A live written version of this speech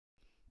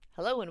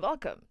Hello and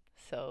welcome.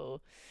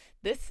 So,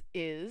 this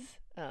is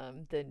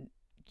the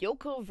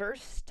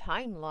Yokoverse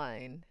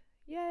Timeline.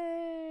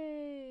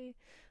 Yay!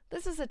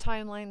 This is a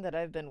timeline that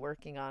I've been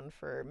working on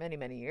for many,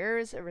 many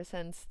years, ever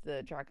since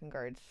the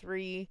Drakengard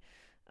 3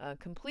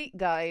 complete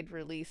guide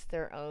released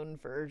their own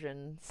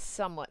version,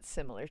 somewhat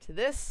similar to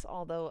this,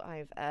 although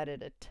I've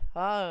added a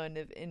ton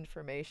of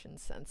information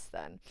since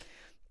then.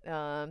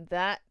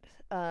 That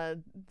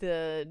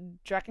the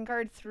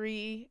Drakengard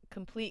 3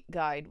 complete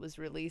guide was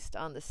released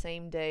on the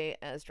same day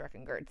as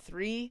Drakengard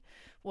 3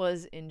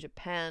 was in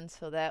Japan,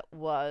 so that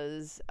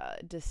was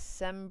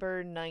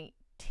December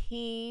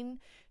 19,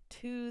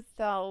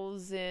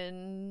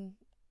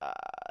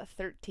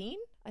 2013,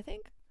 I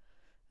think.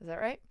 Is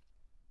that right?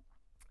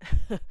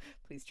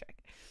 Please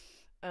check.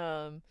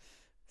 Um,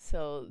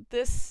 so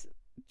this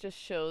just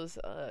shows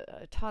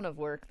a ton of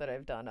work that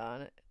I've done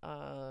on it.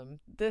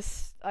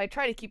 This I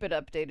try to keep it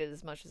updated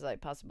as much as I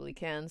possibly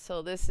can.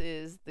 So this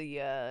is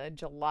the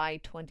July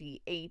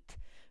 28th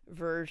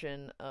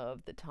version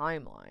of the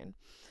timeline.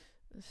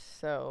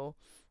 So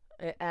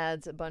it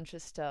adds a bunch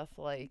of stuff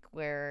like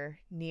where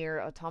NieR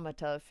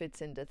Automata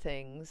fits into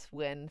things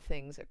when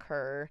things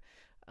occur,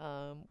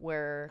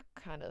 where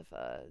kind of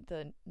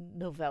the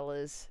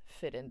novellas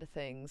fit into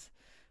things,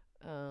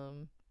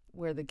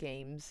 where the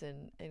games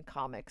and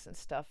comics and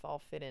stuff all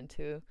fit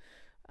into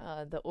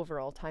the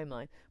overall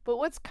timeline. But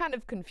what's kind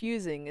of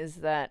confusing is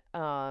that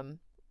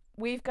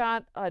we've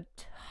got a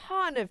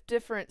ton of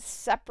different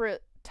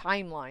separate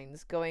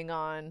timelines going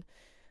on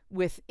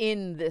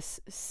within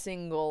this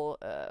single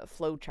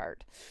flow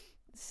chart.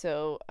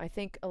 So I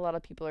think a lot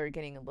of people are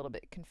getting a little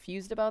bit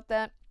confused about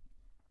that.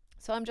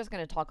 So I'm just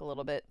going to talk a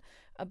little bit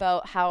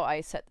about how I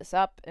set this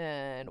up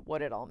and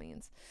what it all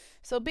means.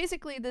 So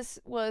basically, this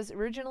was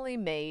originally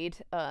made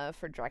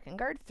for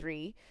Drakengard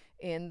 3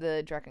 in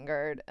the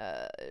Drakengard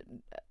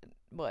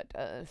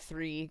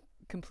 3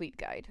 complete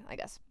guide, I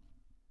guess.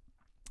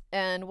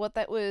 And what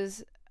that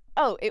was,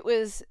 oh, it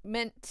was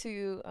meant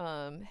to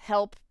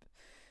help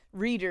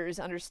readers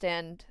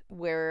understand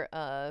where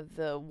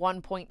the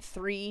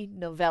 1.3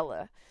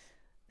 novella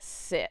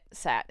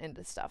sat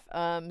into stuff.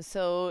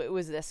 So it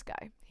was this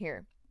guy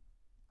here.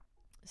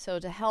 So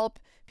to help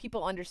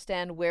people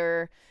understand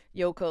where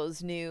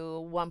Yoko's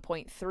new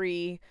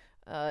 1.3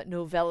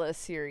 novella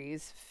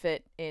series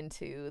fit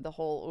into the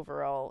whole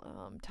overall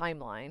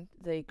timeline,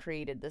 they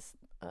created this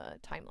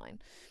timeline.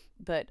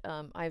 But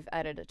I've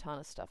added a ton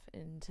of stuff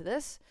into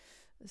this,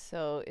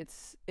 so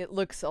it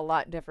looks a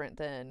lot different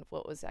than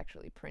what was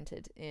actually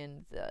printed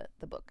in the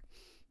book.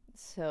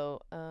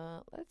 So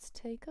let's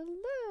take a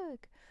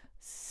look.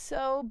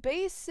 So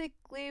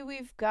basically,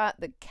 we've got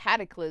the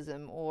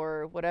cataclysm,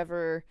 or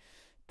whatever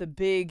the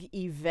big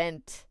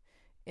event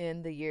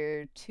in the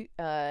year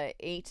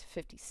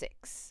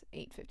 856.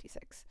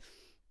 856.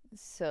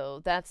 So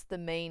that's the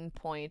main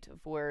point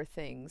of where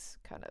things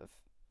kind of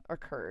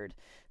occurred.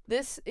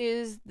 This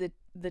is the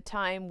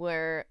time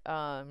where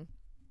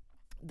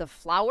the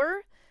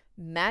flower,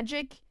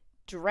 magic,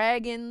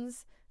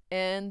 dragons,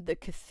 and the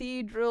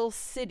cathedral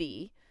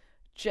city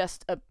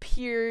just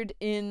appeared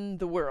in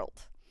the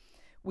world.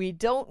 We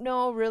don't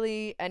know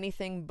really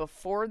anything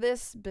before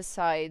this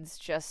besides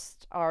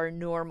just our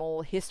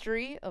normal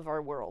history of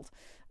our world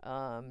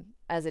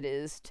as it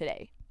is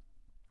today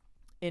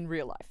in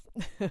real life.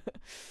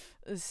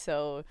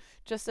 So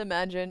just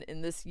imagine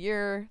in this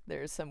year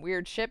there's some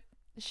weird shit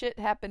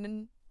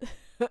happening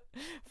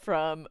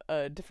from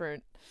a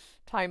different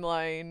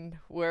timeline,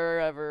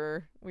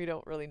 wherever. We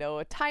don't really know.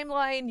 A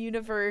timeline,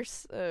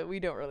 universe, we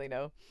don't really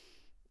know.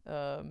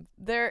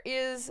 There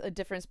is a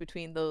difference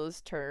between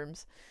those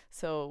terms.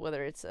 So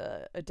whether it's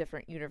a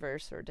different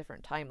universe or a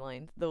different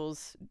timeline,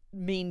 those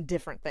mean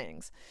different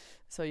things.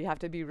 So you have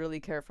to be really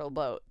careful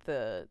about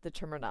the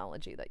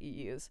terminology that you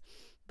use.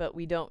 But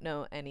we don't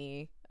know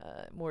any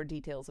more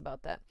details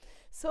about that.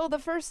 So the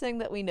first thing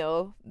that we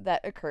know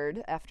that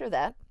occurred after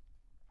that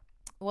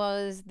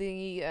was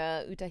the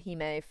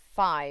Utahime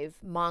 5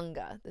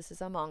 manga. This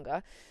is a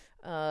manga.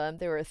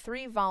 There were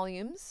 3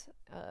 volumes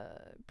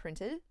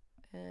printed,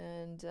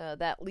 and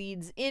that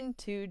leads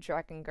into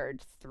Drakengard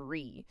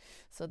 3.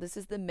 So this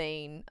is the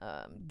main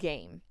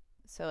game.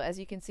 So as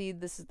you can see,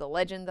 this is the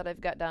legend that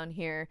I've got down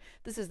here.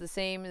 This is the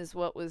same as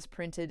what was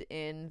printed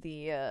in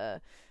the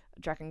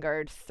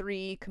Drakengard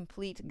 3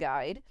 complete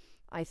guide.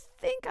 I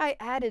think I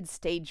added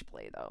stage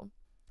play though.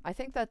 I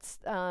think that's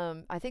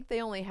I think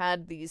they only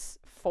had these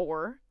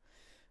 4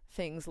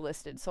 things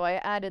listed. So I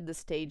added the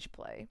stage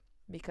play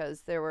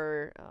because there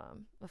were,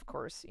 of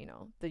course,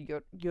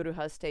 the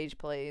YoRHa stage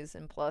plays,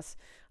 and plus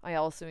I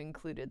also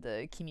included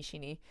the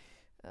Kimishini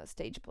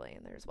stage play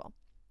in there as well.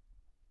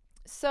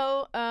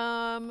 So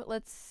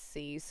let's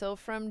see. So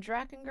from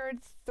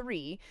Drakengard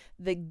 3,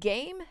 the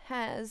game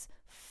has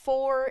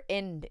 4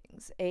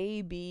 endings: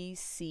 A, B,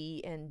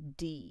 C, and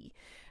D.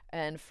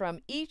 And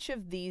from each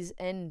of these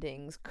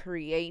endings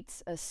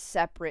creates a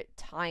separate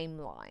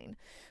timeline.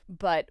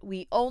 But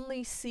we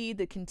only see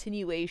the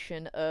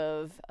continuation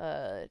of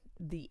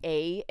the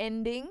A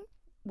ending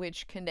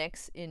which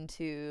connects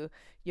into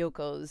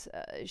Yoko's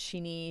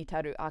Shini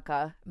Taru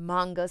Aka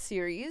manga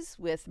series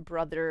with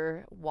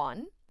Brother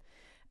 1.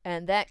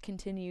 And that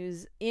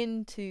continues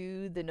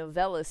into the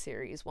novella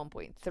series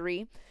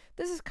 1.3.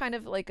 This is kind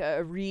of like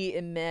a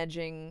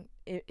reimagining.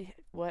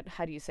 What?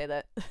 How do you say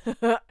that?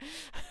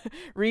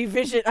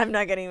 Revision. I'm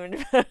not getting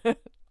even.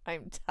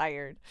 I'm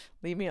tired.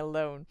 Leave me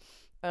alone.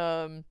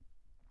 A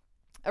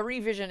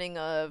revisioning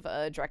of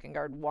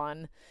Drakengard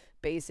 1.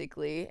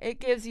 Basically, it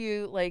gives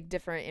you like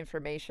different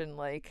information,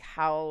 like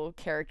how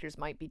characters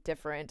might be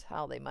different,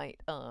 how they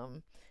might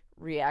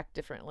react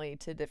differently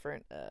to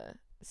different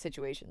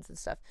situations and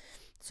stuff.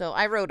 So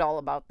I wrote all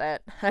about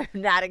that. I'm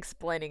not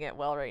explaining it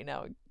well right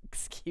now.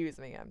 Excuse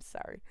me. I'm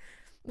sorry.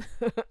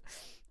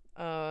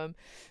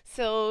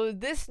 So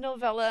this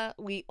novella,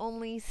 we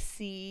only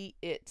see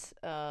it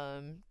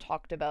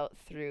talked about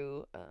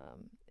through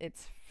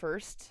its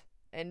first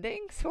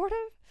ending, sort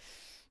of.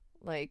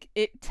 Like,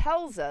 it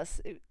tells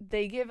us,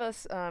 they give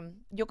us,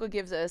 Yoko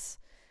gives us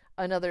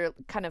another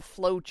kind of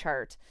flow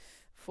chart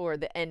for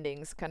the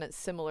endings, kind of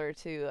similar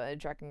to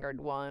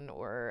Drakengard 1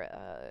 or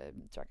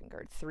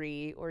Drakengard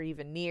 3 or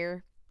even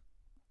NieR.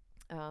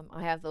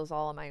 I have those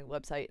all on my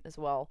website as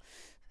well,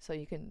 so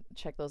you can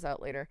check those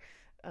out later.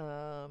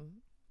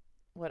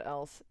 What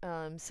else?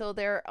 So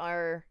there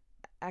are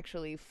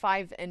actually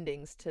 5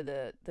 endings to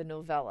the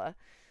novella,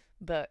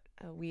 but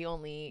we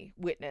only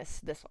witness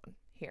this one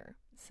here.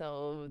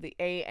 So the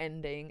A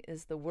ending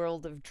is the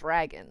world of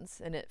dragons,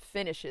 and it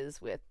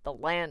finishes with the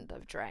land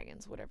of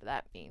dragons, whatever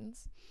that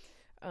means.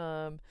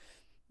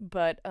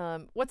 But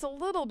what's a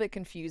little bit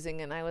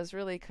confusing, and I was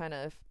really kind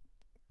of,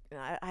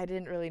 I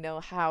didn't really know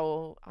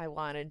how I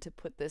wanted to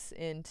put this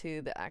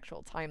into the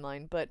actual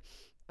timeline, but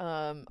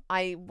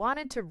I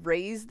wanted to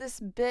raise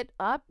this bit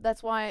up.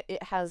 That's why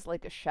it has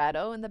like a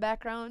shadow in the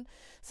background,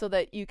 so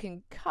that you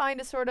can kind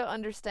of sort of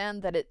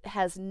understand that it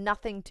has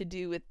nothing to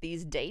do with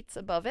these dates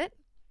above it.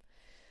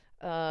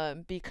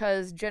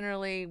 Because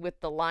generally with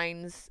the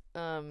lines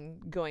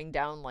going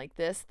down like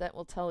this, that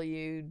will tell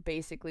you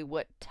basically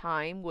what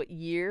time, what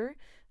year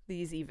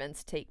these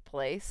events take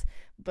place.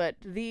 But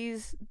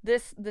this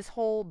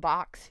whole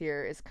box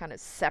here is kind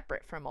of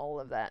separate from all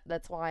of that.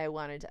 That's why I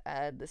wanted to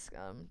add this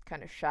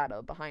kind of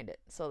shadow behind it,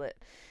 so that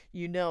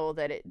you know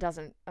that it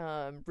doesn't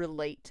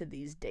relate to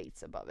these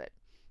dates above it.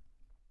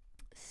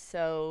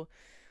 So,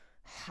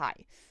 hi.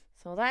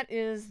 So that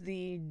is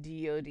the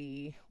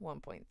DoD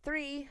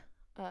 1.3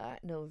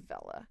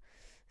 novella.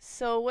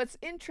 So what's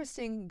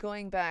interesting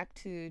going back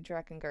to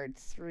Drakengard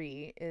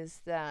 3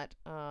 is that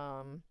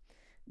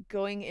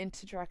going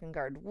into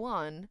Drakengard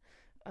 1,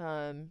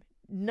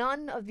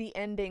 none of the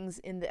endings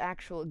in the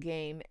actual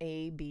game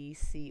A, B,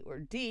 C, or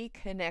D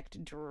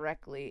connect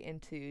directly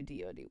into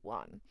DoD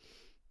 1.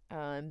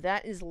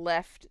 That is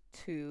left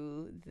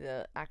to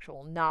the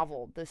actual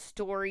novel. The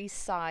story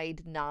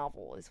side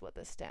novel is what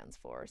this stands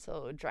for.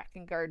 So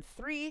Drakengard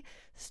 3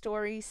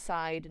 story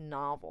side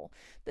novel.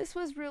 This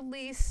was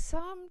released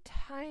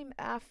sometime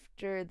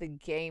after the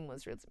game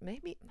was released.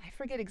 Maybe, I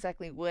forget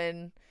exactly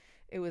when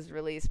it was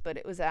released, but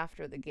it was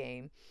after the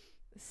game.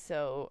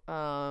 So,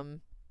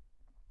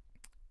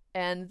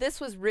 and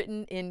this was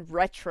written in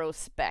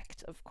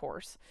retrospect, of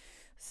course.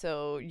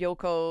 So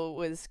Yoko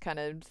was kind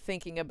of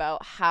thinking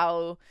about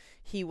how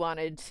he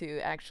wanted to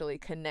actually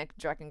connect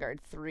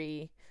Drakengard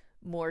 3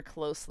 more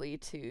closely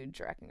to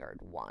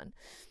Drakengard 1.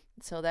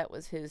 So that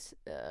was his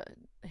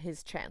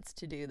chance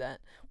to do that.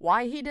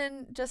 Why he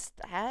didn't just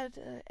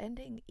add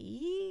ending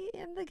E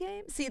in the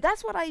game? See,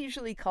 that's what I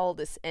usually call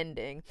this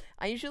ending.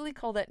 I usually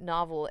call that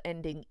novel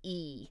ending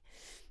E.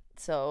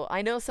 So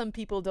I know some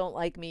people don't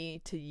like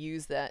me to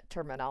use that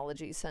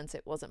terminology since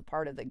it wasn't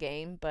part of the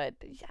game, but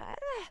yeah,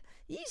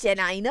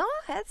 I know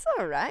that's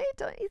all right,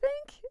 don't you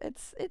think?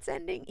 It's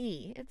ending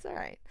E. It's all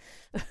right.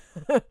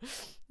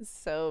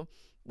 So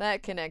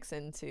that connects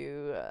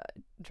into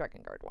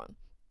Drakengard 1.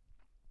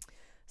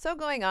 So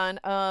going on,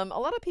 a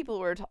lot of people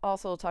were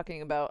also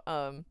talking about,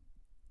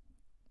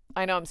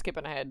 I know I'm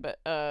skipping ahead,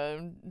 but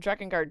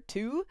Drakengard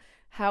 2,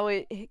 how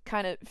it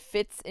kind of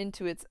fits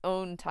into its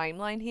own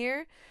timeline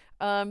here.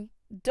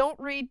 Don't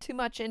read too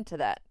much into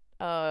that.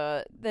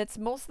 That's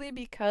mostly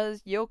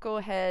because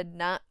Yoko had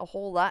not a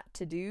whole lot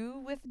to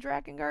do with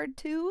Drakengard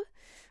 2.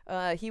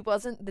 He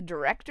wasn't the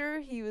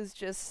director, he was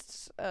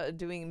just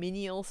doing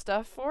menial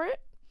stuff for it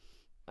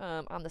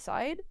on the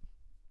side.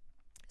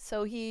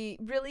 So he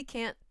really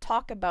can't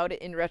talk about it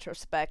in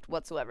retrospect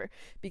whatsoever,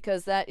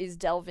 because that is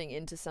delving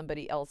into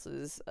somebody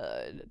else's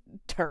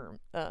term,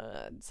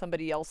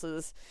 somebody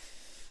else's,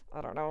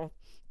 I don't know,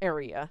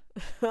 area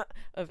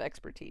of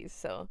expertise.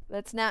 So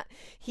that's not,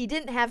 he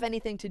didn't have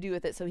anything to do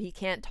with it, so he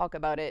can't talk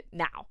about it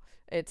now.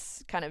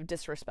 It's kind of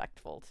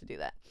disrespectful to do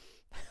that.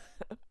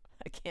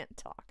 I can't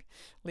talk.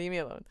 Leave me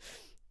alone.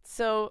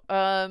 So,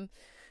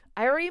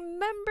 I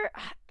remember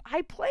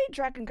I played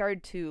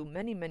Drakengard 2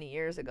 many, many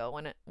years ago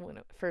when it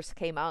first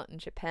came out in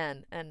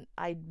Japan, and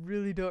I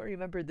really don't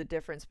remember the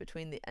difference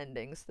between the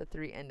endings, the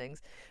 3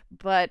 endings.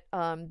 But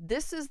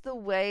this is the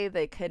way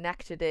they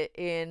connected it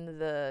in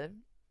the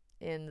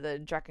in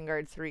the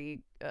Drakengard 3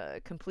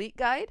 complete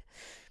guide.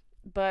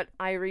 But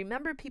I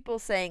remember people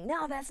saying,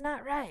 no, that's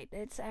not right.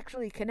 It's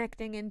actually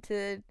connecting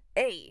into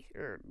A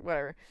or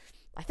whatever.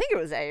 I think it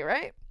was A,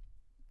 right?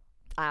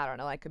 I don't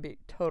know. I could be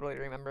totally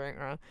remembering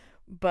wrong.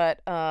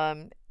 But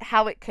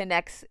how it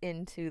connects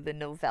into the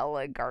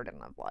novella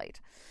Garden of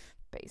Light,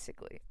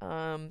 basically.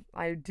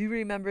 I do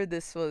remember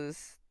this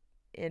was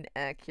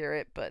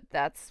inaccurate, but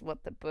that's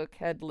what the book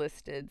had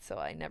listed, so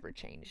I never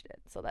changed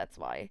it. So that's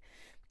why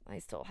I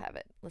still have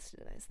it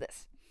listed as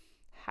this.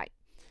 Hi.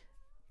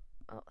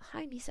 Oh,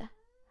 hi, Misa.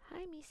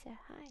 Hi, Misa.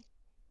 Hi.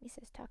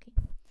 Misa's talking.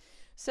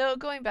 So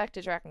going back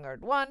to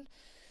Drakengard 1,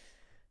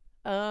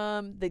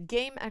 the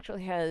game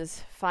actually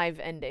has 5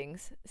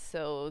 endings.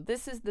 So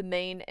this is the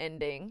main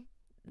ending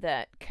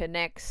that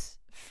connects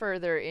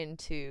further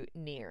into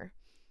NieR.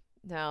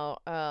 Now,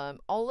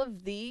 all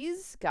of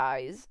these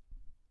guys,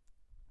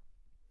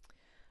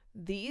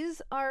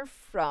 these are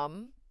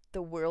from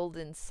the World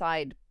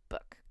Inside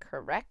book,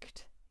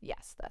 correct?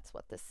 Yes, that's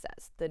what this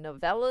says. The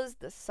novellas,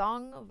 The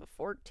Song of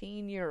a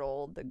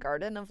 14-Year-Old, The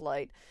Garden of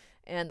Light,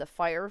 and The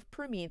Fire of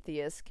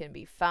Prometheus can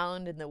be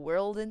found in the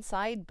World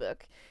Inside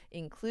book,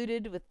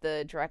 included with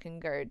the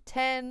Drakengard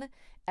 10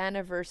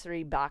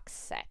 anniversary box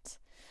set.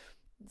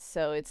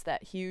 So it's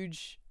that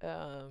huge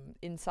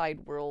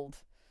Inside World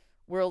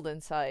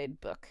Inside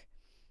book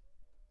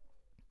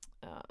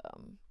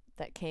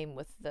that came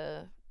with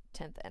the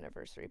 10th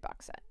anniversary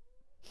box set.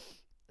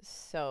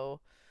 So,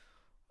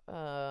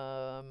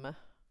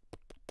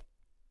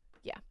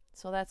 yeah.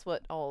 So that's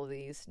what all of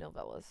these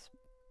novellas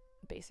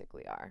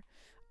basically are.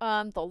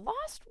 The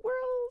Lost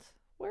World,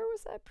 where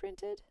was that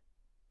printed?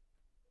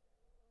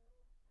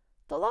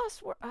 The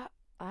Lost World,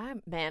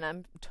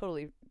 I'm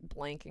totally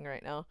blanking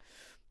right now.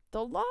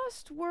 The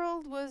Lost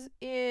World was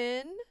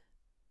in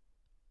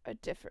a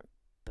different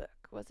book,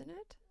 wasn't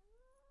it?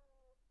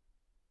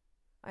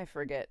 I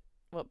forget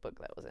what book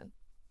that was in.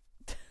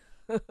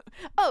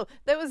 Oh,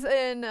 that was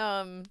in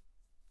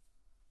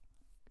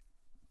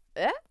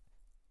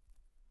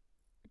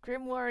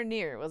Grimoire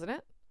NieR, wasn't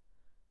it?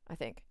 I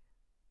think.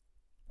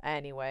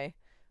 Anyway,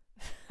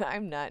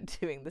 I'm not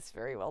doing this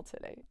very well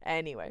today.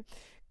 Anyway,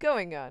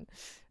 going on.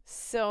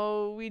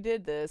 So we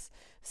did this.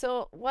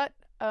 So what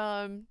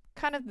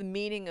kind of the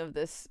meaning of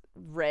this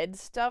red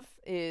stuff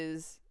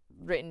is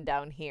written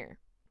down here.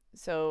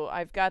 So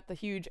I've got the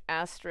huge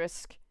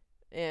asterisk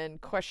and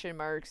question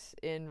marks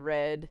in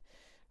red.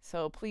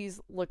 So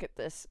please look at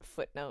this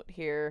footnote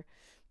here.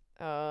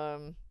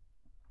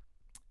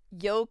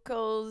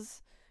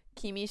 Yoko's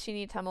Kimishi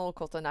ni Tamou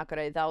koto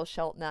nakare Thou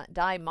Shalt Not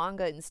Die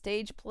manga and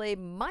stage play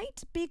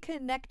might be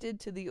connected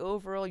to the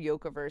overall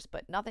Yokoverse,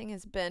 but nothing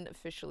has been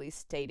officially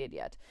stated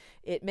yet.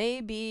 It may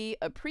be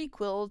a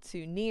prequel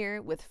to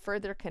NieR with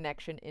further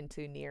connection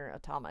into NieR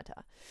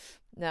Automata.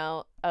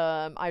 Now,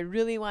 I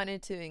really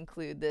wanted to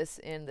include this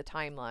in the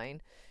timeline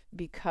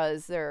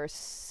because there are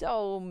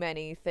so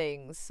many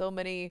things, so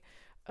many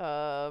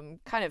kind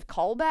of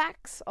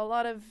callbacks, a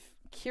lot of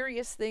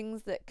curious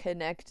things that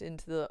connect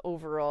into the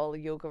overall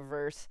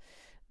Yokoverse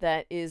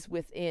that is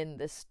within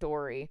the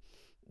story.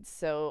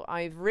 So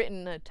I've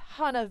written a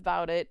ton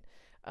about it,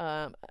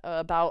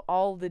 about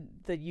all the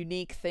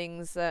unique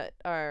things that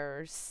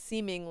are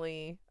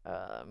seemingly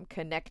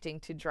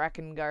connecting to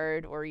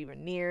Drakengard or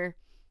even NieR.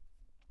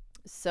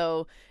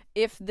 So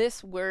if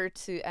this were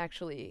to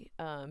actually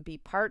be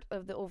part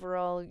of the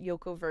overall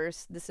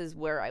Yokoverse, this is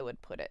where I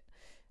would put it.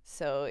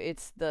 So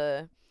it's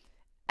the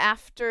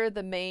after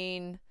the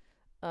main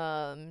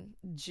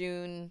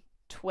June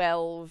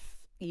 12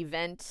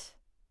 event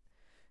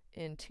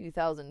in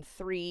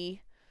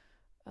 2003.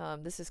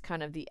 This is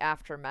kind of the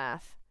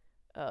aftermath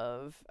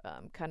of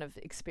kind of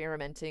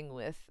experimenting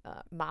with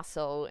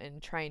Maso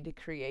and trying to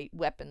create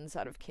weapons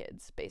out of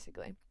kids,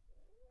 basically.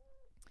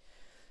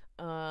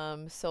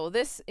 So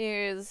this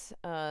is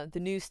the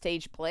new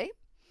stage play,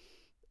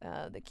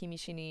 the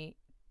Kimishi ni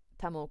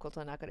Tamou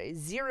koto nakare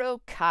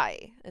Zero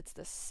Kai. It's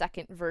the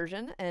second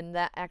version, and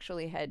that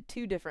actually had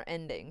 2 different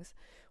endings.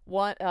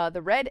 One,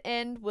 the red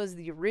end was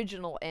the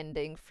original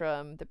ending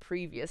from the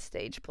previous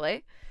stage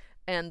play,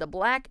 and the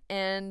black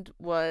end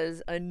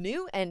was a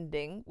new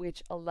ending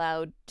which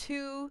allowed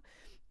 2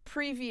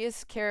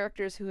 previous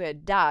characters who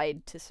had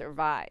died to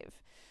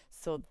survive.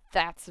 So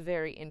that's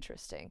very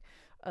interesting.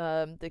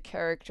 The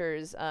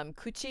characters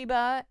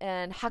Kuchiba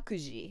and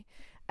Hakuji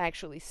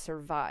actually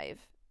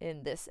survive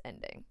in this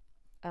ending.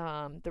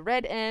 The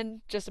red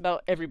end, just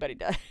about everybody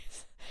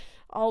dies.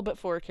 All but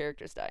 4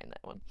 characters die in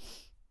that one.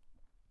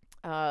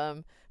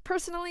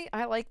 Personally,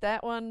 I like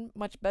that one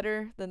much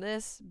better than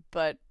this,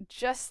 but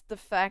just the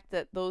fact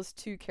that those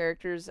 2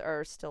 characters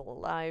are still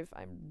alive,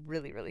 I'm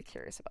really, really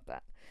curious about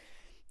that.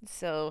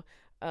 So,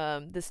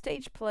 the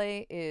stage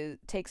play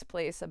takes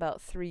place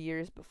about 3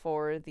 years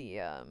before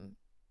the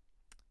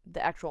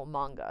actual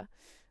manga.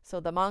 So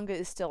the manga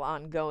is still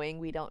ongoing.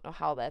 We don't know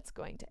how that's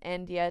going to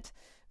end yet,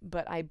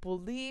 but I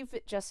believe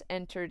it just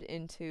entered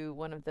into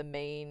one of the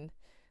main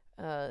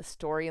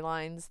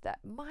storylines that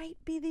might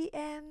be the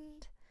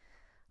end.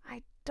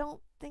 I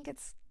don't think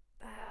it's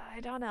I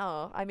don't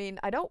know. I mean,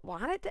 I don't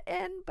want it to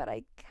end, but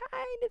I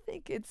kind of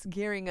think it's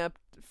gearing up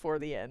for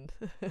the end.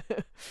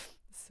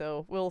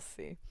 So we'll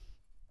see.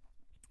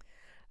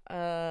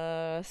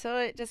 So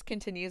it just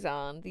continues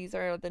on. These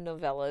are the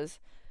novellas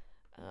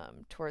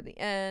toward the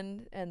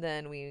end, and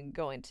then we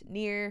go into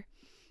NieR,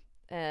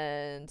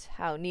 and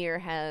how NieR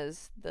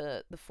has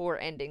the four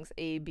endings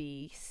A,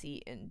 B,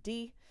 C, and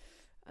D.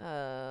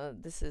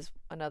 This is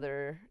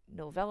another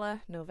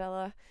novella,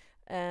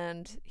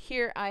 and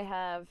here I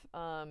have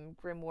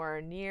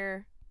Grimoire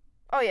NieR.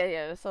 Oh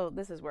yeah. So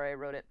this is where I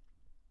wrote it.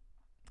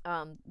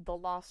 The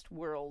Lost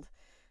World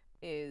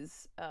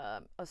is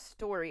a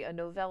story, a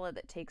novella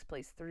that takes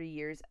place 3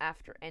 years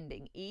after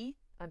ending E.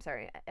 I'm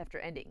sorry, after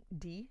ending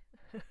D.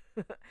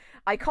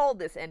 I called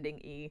this ending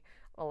E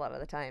a lot of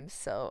the times,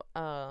 so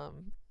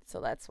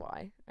that's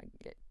why I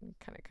get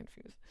kind of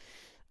confused.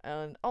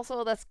 And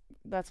also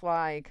that's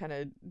why I kind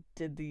of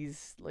did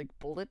these like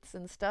bullets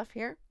and stuff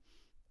here.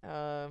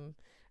 Um,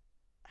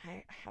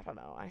 I don't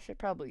know. I should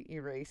probably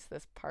erase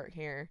this part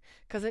here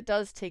because it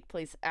does take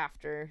place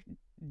after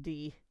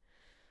D.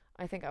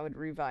 I think I would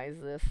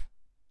revise this.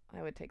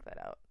 I would take that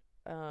out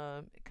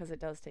because it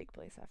does take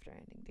place after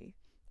ending D.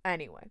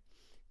 Anyway,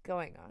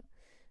 going on.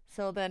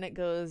 So then it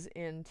goes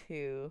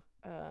into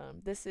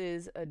this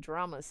is a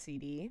drama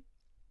CD,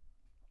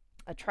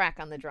 a track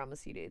on the drama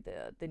CD,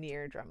 the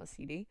NieR drama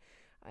CD.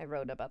 I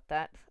wrote about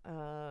that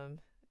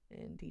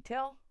in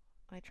detail.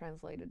 I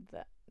translated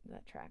that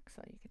track,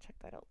 so you can check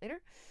that out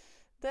later.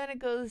 Then it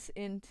goes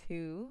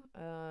into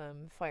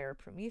Fire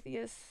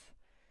Prometheus,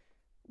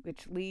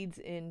 which leads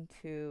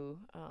into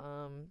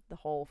the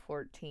whole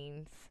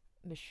 14th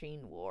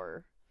Machine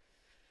War,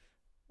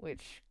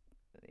 which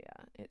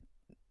yeah,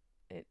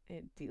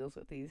 it deals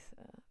with this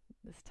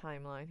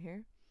timeline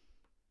here,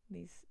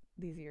 these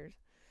years.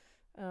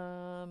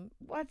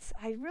 What's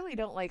I really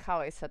don't like how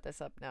I set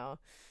this up now.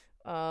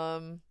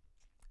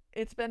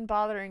 It's been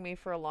bothering me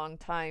for a long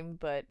time,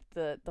 but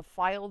the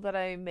file that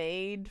I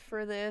made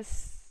for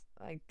this,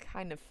 I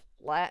kind of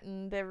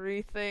flattened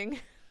everything.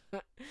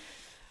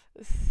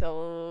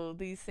 So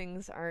these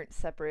things aren't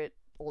separate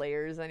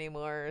layers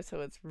anymore, so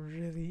it's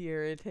really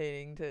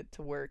irritating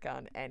to work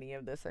on any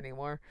of this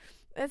anymore.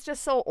 It's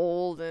just so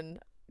old, and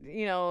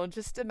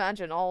just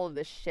imagine all of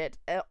this shit.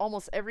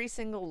 Almost every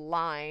single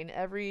line,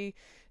 every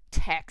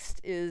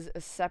text is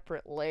a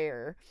separate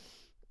layer.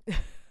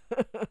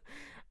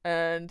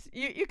 And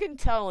you can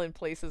tell in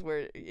places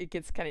where it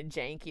gets kind of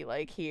janky,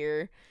 like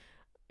here.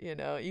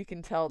 You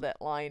can tell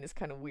that line is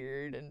kind of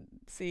weird, and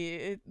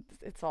see,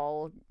 it's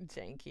all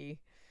janky.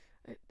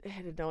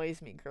 It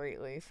annoys me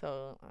greatly,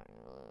 so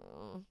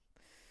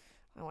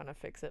I want to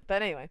fix it.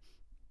 But anyway,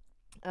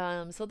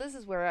 so this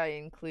is where I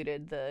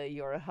included the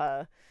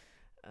YoRHa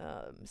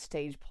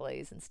stage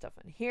plays and stuff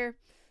in here.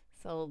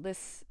 So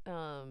this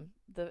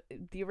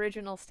the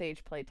original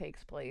stage play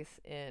takes place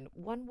in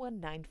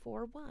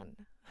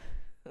 11941.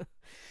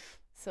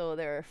 So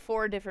there are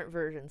 4 different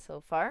versions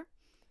so far.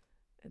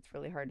 It's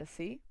really hard to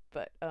see,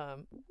 but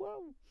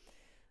whoa.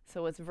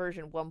 So it's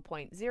version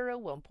 1.0,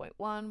 1.1,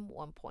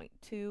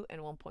 1.2,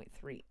 and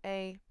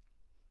 1.3a.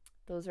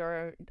 Those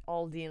are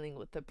all dealing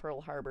with the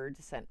Pearl Harbor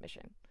descent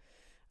mission.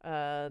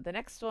 The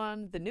next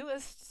one, the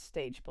newest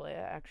stage play,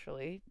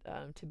 actually,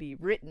 to be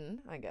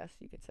written, I guess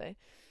you could say,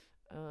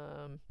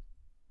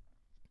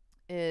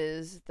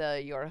 is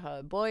the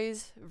YoRHa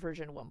Boys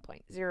version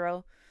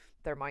 1.0.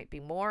 There might be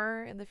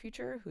more in the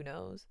future, who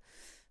knows?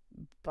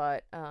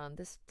 But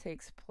this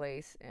takes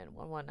place in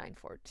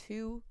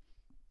 11942.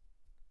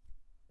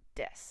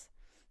 Des.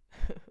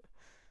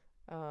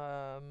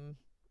 And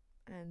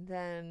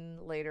then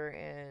later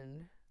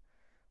in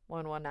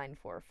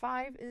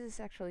 11945 is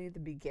actually the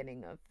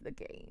beginning of the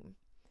game.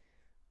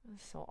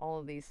 So all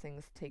of these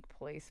things take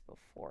place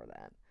before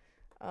that.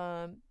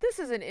 This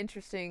is an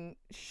interesting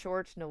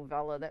short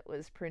novella that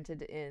was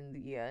printed in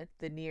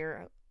the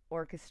NieR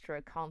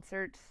Orchestra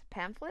concert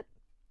pamphlet.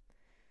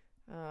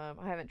 I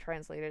haven't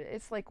translated it.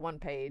 It's like 1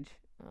 page.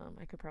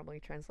 I could probably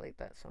translate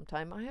that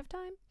sometime I have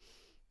time.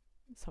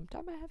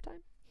 Sometime I have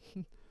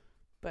time.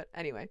 But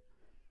anyway.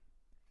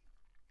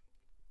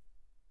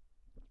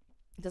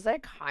 Does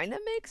that kind of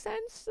make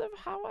sense of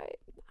how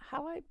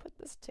I put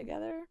this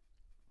together?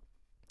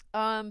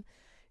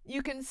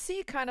 You can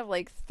see kind of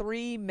like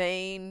 3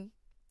 main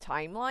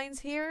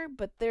timelines here,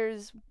 but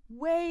there's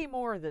way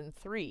more than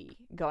 3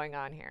 going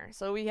on here.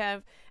 So we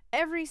have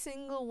every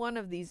single one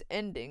of these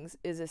endings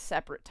is a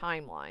separate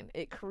timeline.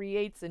 It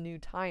creates a new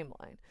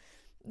timeline.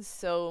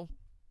 So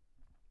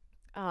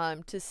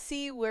to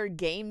see where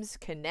games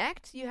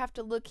connect, you have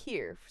to look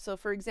here. So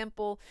for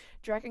example,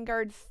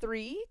 Drakengard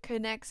 3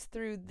 connects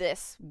through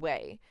this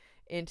way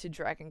into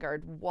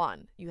Drakengard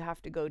 1. You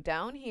have to go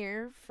down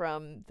here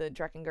from the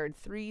Drakengard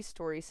 3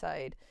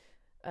 Storyside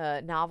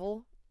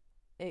novel.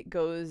 It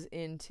goes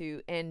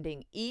into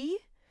ending E,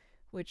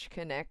 which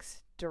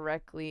connects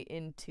directly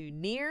into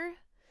NieR,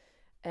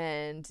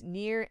 and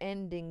NieR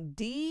ending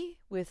D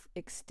with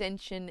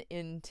extension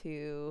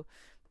into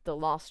the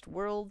Lost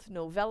World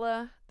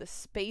novella, the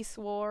Space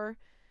War,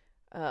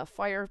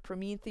 Fire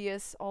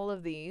Prometheus, all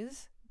of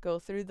these go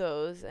through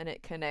those, and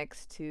it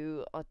connects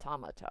to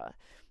Automata.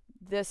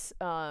 This,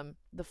 the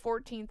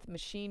 14th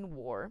Machine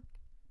War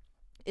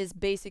is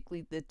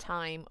basically the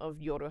time of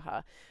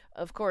YoRHa.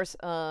 Of course,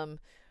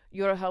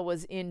 YoRHa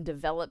was in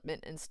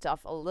development and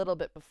stuff a little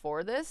bit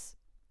before this,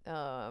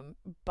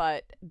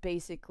 but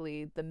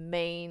basically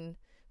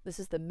this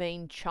is the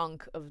main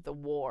chunk of the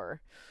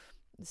war.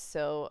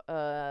 So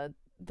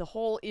the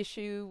whole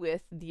issue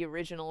with the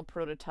original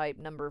prototype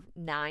number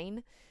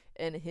 9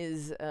 and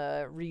his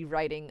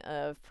rewriting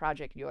of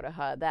Project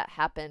YoRHa, that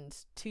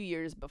happened 2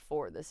 years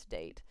before this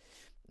date.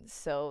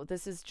 So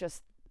this is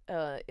just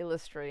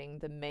illustrating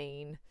the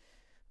main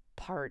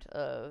part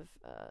of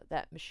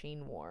that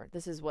machine war.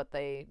 This is what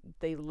they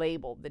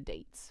labeled the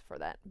dates for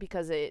that,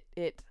 because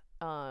it's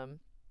an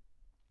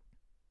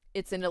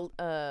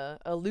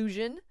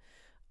illusion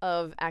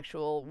of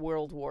actual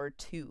World War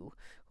II,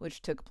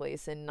 which took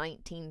place in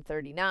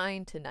 1939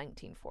 to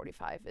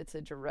 1945. It's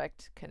a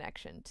direct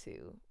connection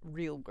to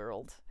real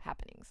world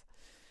happenings.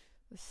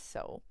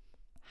 So,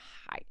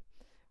 hi.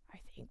 I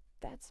think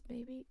that's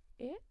maybe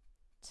it.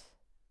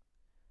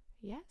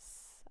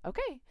 Yes.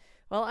 Okay.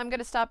 Well, I'm going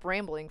to stop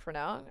rambling for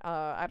now.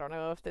 I don't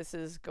know if this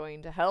is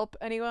going to help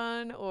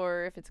anyone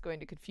or if it's going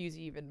to confuse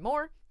you even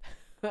more.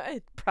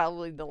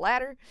 Probably the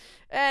latter.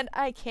 And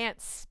I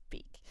can't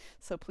speak,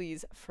 so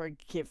please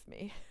forgive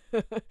me.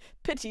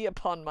 Pity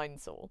upon mine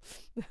soul.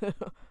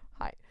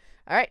 Hi.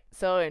 Alright,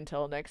 so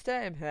until next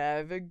time,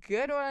 have a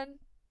good one.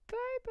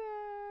 Bye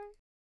bye.